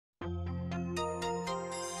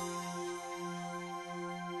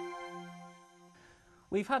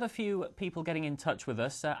We've had a few people getting in touch with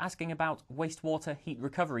us asking about wastewater heat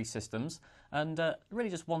recovery systems and really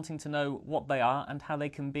just wanting to know what they are and how they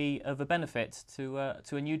can be of a benefit to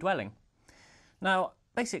a new dwelling. Now,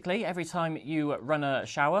 basically, every time you run a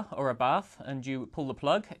shower or a bath and you pull the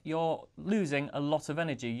plug, you're losing a lot of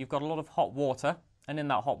energy. You've got a lot of hot water, and in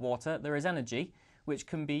that hot water there is energy which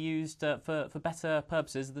can be used for better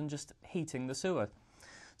purposes than just heating the sewer.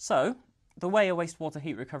 So, the way a wastewater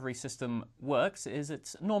heat recovery system works is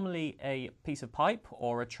it's normally a piece of pipe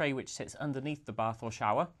or a tray which sits underneath the bath or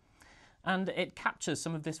shower, and it captures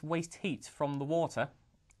some of this waste heat from the water,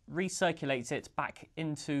 recirculates it back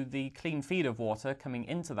into the clean feed of water coming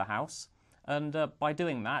into the house, and by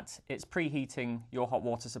doing that it's preheating your hot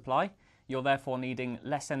water supply. You're therefore needing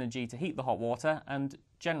less energy to heat the hot water and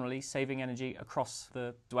generally saving energy across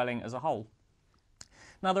the dwelling as a whole.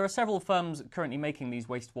 Now, there are several firms currently making these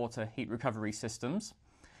wastewater heat recovery systems.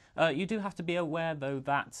 You do have to be aware, though,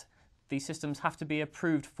 that these systems have to be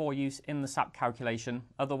approved for use in the SAP calculation.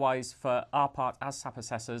 Otherwise, for our part as SAP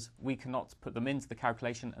assessors, we cannot put them into the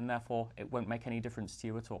calculation and therefore it won't make any difference to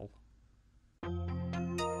you at all.